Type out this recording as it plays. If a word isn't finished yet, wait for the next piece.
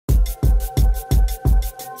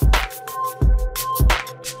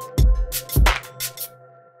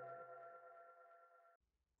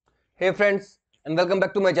Hey friends, and welcome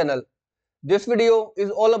back to my channel. This video is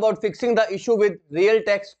all about fixing the issue with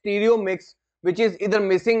Realtek stereo mix, which is either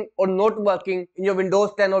missing or not working in your Windows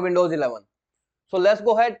 10 or Windows 11. So let's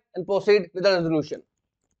go ahead and proceed with the resolution.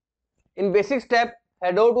 In basic step,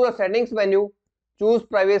 head over to the settings menu, choose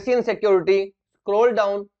privacy and security, scroll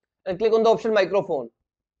down and click on the option microphone.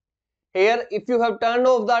 Here, if you have turned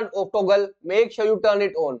off the off toggle, make sure you turn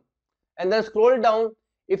it on. And then scroll down.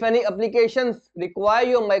 If any applications require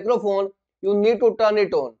your microphone, you need to turn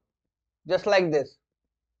it on, just like this.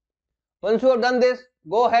 Once you have done this,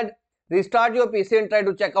 go ahead, restart your PC and try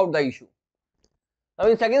to check out the issue. Now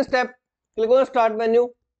in second step, click on the start menu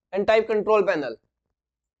and type control panel.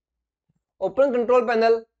 Open control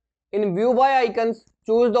panel. In view by icons,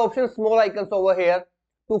 choose the option small icons over here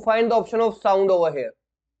to find the option of sound over here.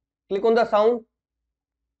 Click on the sound,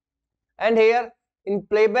 and here in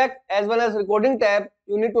playback as well as recording tab,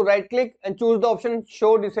 you need to right click and choose the option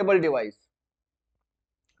show disable device.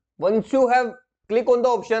 Once you have click on the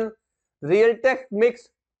option, Realtek mix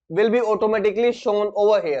will be automatically shown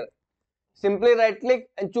over here. Simply right click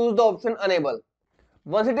and choose the option enable.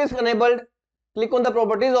 Once it is enabled, click on the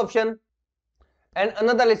properties option, and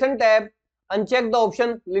under the listen tab, uncheck the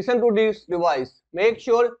option listen to this device. Make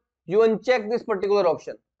sure you uncheck this particular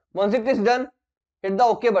option. Once it is done, hit the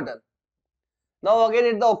OK button. Now again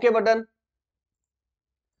hit the OK button.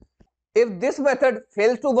 If this method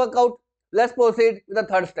fails to work out, let's proceed with the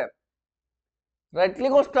third step. Right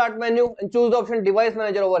click on start menu and choose the option device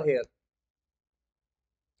manager over here.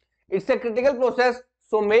 It's a critical process,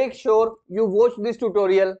 so make sure you watch this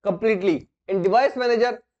tutorial completely. In device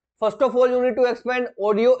manager, first of all you need to expand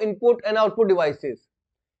audio input and output devices.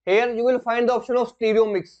 Here you will find the option of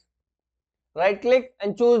stereo mix. Right click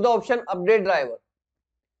and choose the option update driver.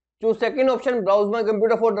 Choose second option browse my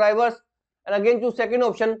computer for drivers, and again choose second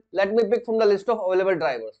option let me pick from the list of available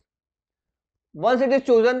drivers. Once it is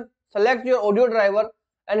chosen, select your audio driver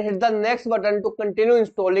and hit the next button to continue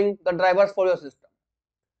installing the drivers for your system.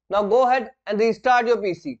 Now go ahead and restart your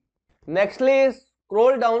PC. Nextly is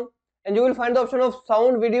scroll down and you will find the option of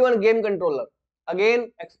sound, video and game controller.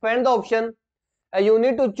 Again expand the option and you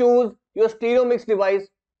need to choose your stereo mix device,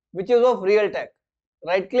 which is of Realtek.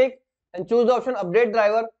 Right click and choose the option update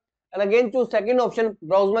driver, and again choose second option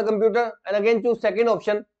browse my computer, and again choose second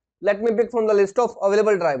option let me pick from the list of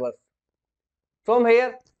available drivers. From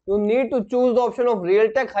here you need to choose the option of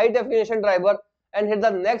Realtek high definition driver and hit the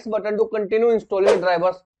next button to continue installing the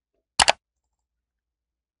drivers.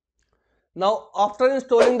 Now after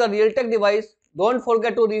installing the Realtek device, don't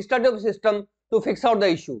forget to restart your system to fix out the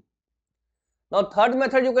issue. Now third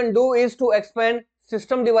method you can do is to expand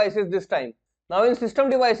system devices this time. Now in system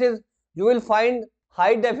devices you will find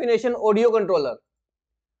high definition audio controller.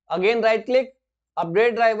 Again right click,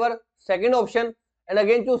 update driver, second option, and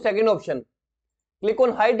again choose second option. Click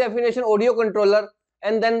on high definition audio controller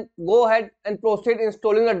and then go ahead and proceed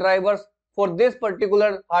installing the drivers for this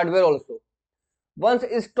particular hardware also. Once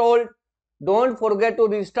installed, don't forget to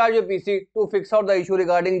restart your PC to fix out the issue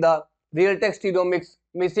regarding the Realtek stereo mix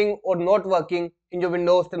missing or not working in your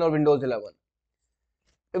Windows 10 or Windows 11.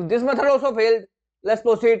 If this method also failed, let's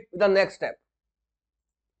proceed with the next step.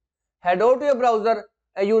 Head over to your browser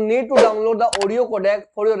and you need to download the audio codec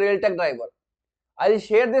for your Realtek driver. I'll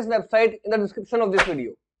share this website in the description of this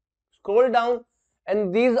video. Scroll down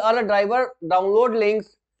and these are the driver download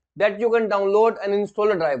links that you can download and install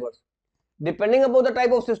the drivers. Depending upon the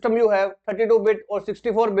type of system you have, 32-bit or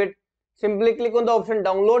 64-bit, simply click on the option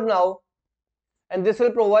download now and this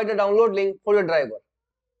will provide a download link for your driver.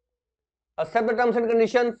 Accept the terms and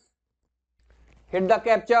conditions, hit the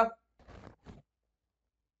captcha,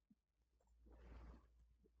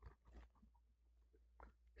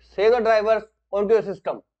 save the drivers onto your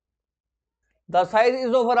system. The size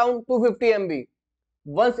is of around 250 MB.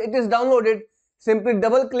 Once it is downloaded, simply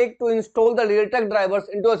double click to install the Realtek drivers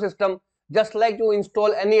into your system, just like you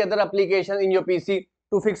install any other application in your PC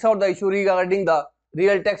to fix out the issue regarding the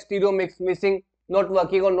Realtek stereo mix missing, not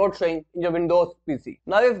working or not showing in your Windows PC.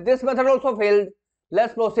 Now if this method also failed,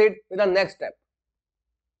 let's proceed with the next step.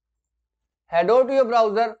 Head over to your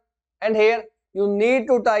browser and here you need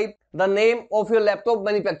to type the name of your laptop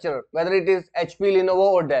manufacturer, whether it is HP, Lenovo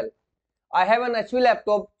or Dell. I have an HP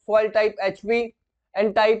laptop, so I'll type HP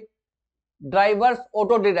and type drivers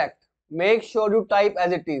auto detect. Make sure you type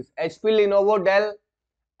as it is HP, Lenovo, Dell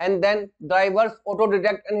and then drivers auto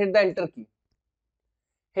detect and hit the enter key.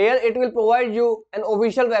 Here it will provide you an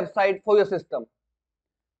official website for your system.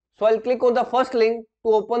 So I'll click on the first link to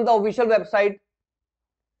open the official website.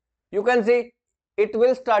 You can see it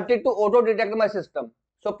will start to auto detect my system.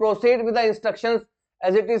 So proceed with the instructions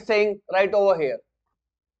as it is saying right over here.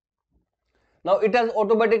 Now it has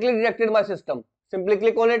automatically detected my system. Simply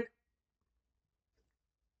click on it.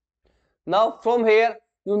 Now from here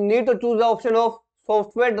you need to choose the option of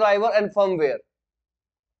software driver and firmware.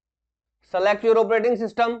 Select your operating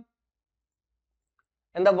system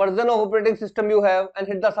and the version of operating system you have and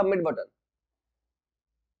hit the submit button.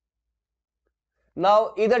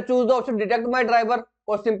 Now either choose the option detect my driver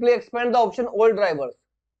or simply expand the option all drivers.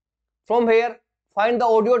 From here find the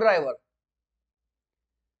audio driver.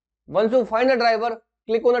 Once you find the driver,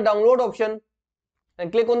 click on the download option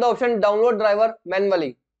and click on the option download driver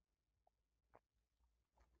manually.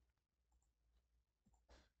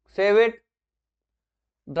 Save it.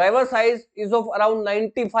 Driver size is of around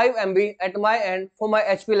 95 MB at my end for my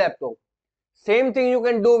HP laptop. Same thing you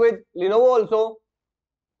can do with Lenovo also.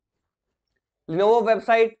 Lenovo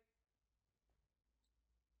website.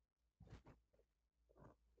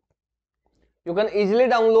 You can easily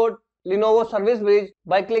download Lenovo Service Bridge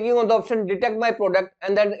by clicking on the option detect my product,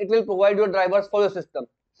 and then it will provide your drivers for your system.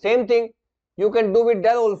 Same thing you can do with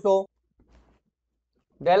Dell also.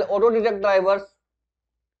 Dell auto detect drivers,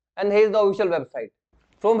 and here is the official website.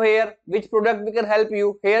 From here which product we can help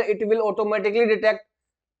you, here it will automatically detect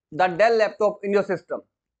the Dell laptop in your system.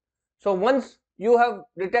 So once you have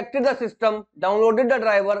detected the system, downloaded the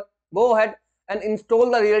driver, go ahead and install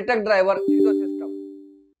the Realtek driver in your system.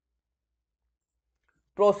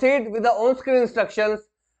 Proceed with the on-screen instructions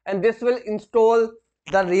and this will install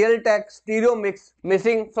the Realtek stereo mix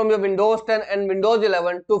missing from your Windows 10 and Windows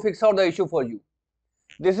 11 to fix out the issue for you.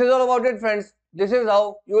 This is all about it, friends. This is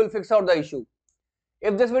how you will fix out the issue.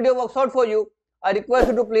 If this video works out for you, I request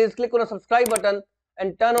you to please click on the subscribe button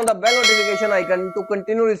and turn on the bell notification icon to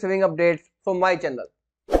continue receiving updates from my channel.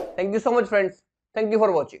 Thank you so much, friends. Thank you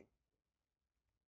for watching.